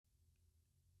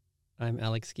I'm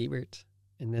Alex Giebert,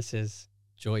 and this is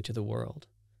Joy to the World.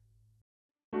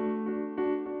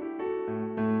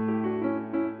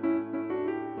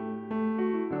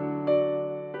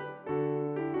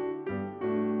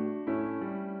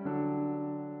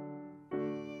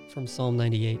 From Psalm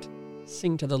 98,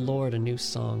 sing to the Lord a new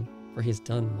song, for he has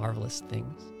done marvelous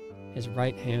things. His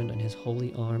right hand and his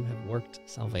holy arm have worked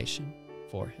salvation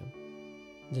for him.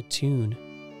 The tune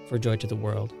for Joy to the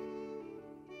World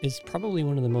is probably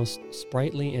one of the most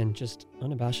sprightly and just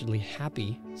unabashedly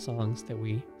happy songs that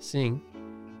we sing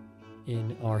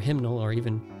in our hymnal or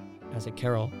even as a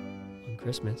carol on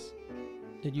Christmas.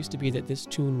 It used to be that this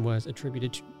tune was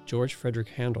attributed to George Frederick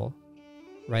Handel,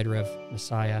 writer of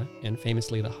Messiah and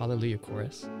famously the Hallelujah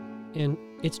Chorus. And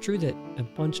it's true that a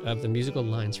bunch of the musical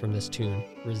lines from this tune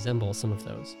resemble some of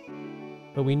those.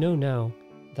 But we know now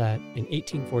that in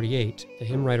 1848, the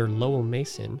hymn writer Lowell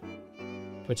Mason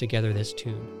put together this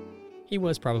tune. He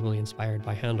was probably inspired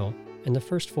by Handel, and the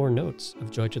first four notes of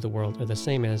Joy to the World are the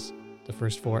same as the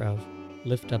first four of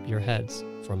Lift Up Your Heads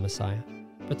from Messiah.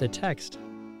 But the text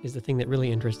is the thing that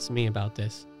really interests me about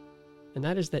this, and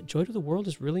that is that Joy to the World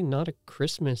is really not a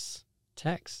Christmas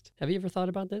text. Have you ever thought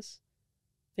about this?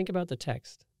 Think about the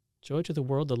text. Joy to the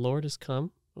world, the Lord has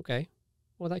come. Okay,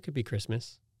 well, that could be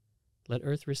Christmas. Let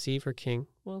earth receive her king.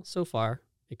 Well, so far,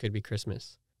 it could be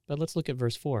Christmas. But let's look at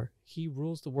verse 4. He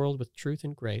rules the world with truth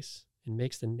and grace and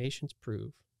makes the nations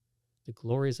prove the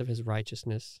glories of his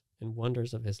righteousness and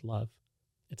wonders of his love.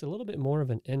 It's a little bit more of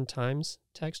an end times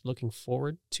text looking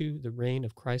forward to the reign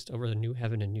of Christ over the new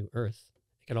heaven and new earth.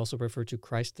 It could also refer to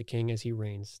Christ the King as he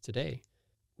reigns today.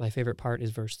 My favorite part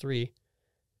is verse 3,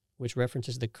 which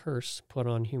references the curse put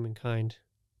on humankind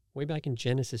way back in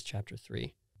Genesis chapter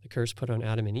 3, the curse put on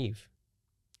Adam and Eve.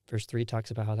 Verse 3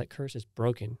 talks about how that curse is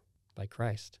broken by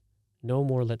Christ. No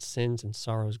more let sins and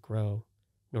sorrows grow,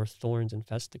 nor thorns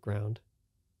infest the ground.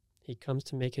 He comes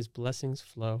to make his blessings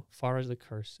flow far as the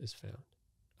curse is found.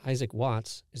 Isaac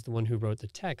Watts is the one who wrote the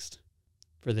text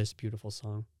for this beautiful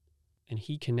song, and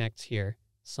he connects here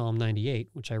Psalm 98,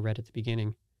 which I read at the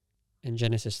beginning, and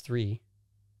Genesis 3,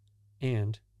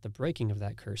 and the breaking of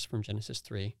that curse from Genesis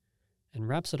 3, and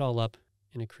wraps it all up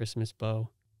in a Christmas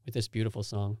bow with this beautiful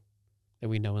song that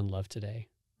we know and love today.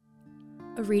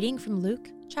 A reading from Luke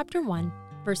chapter 1,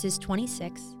 verses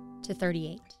 26 to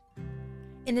 38.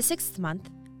 In the 6th month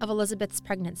of Elizabeth's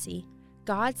pregnancy,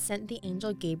 God sent the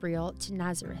angel Gabriel to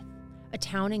Nazareth, a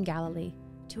town in Galilee,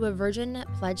 to a virgin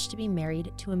pledged to be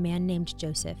married to a man named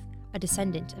Joseph, a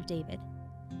descendant of David.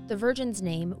 The virgin's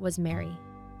name was Mary.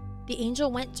 The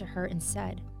angel went to her and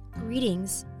said,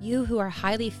 "Greetings, you who are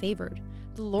highly favored,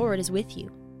 the Lord is with you."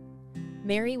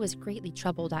 Mary was greatly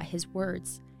troubled at his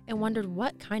words and wondered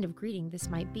what kind of greeting this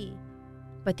might be.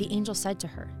 But the angel said to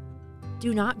her,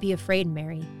 "Do not be afraid,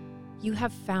 Mary. You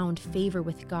have found favor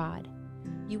with God.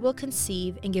 You will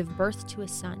conceive and give birth to a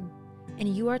son, and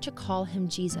you are to call him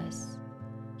Jesus.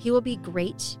 He will be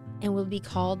great and will be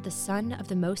called the Son of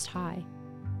the Most High.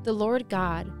 The Lord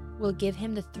God will give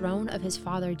him the throne of his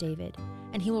father David,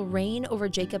 and he will reign over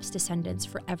Jacob's descendants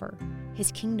forever.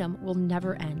 His kingdom will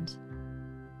never end."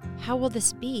 "How will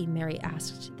this be?" Mary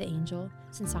asked the angel,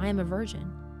 "since I am a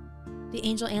virgin?" The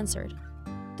angel answered,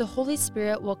 "The Holy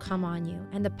Spirit will come on you,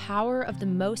 and the power of the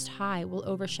Most High will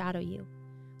overshadow you.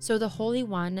 So the Holy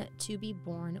One to be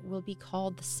born will be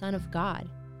called the Son of God.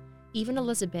 Even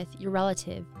Elizabeth, your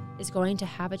relative, is going to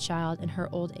have a child in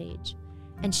her old age,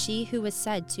 and she who was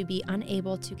said to be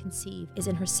unable to conceive is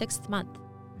in her 6th month.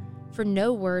 For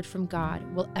no word from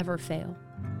God will ever fail."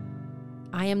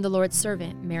 "I am the Lord's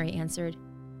servant," Mary answered.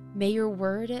 "May your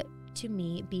word to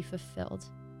me be fulfilled."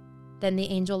 Then the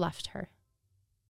angel left her.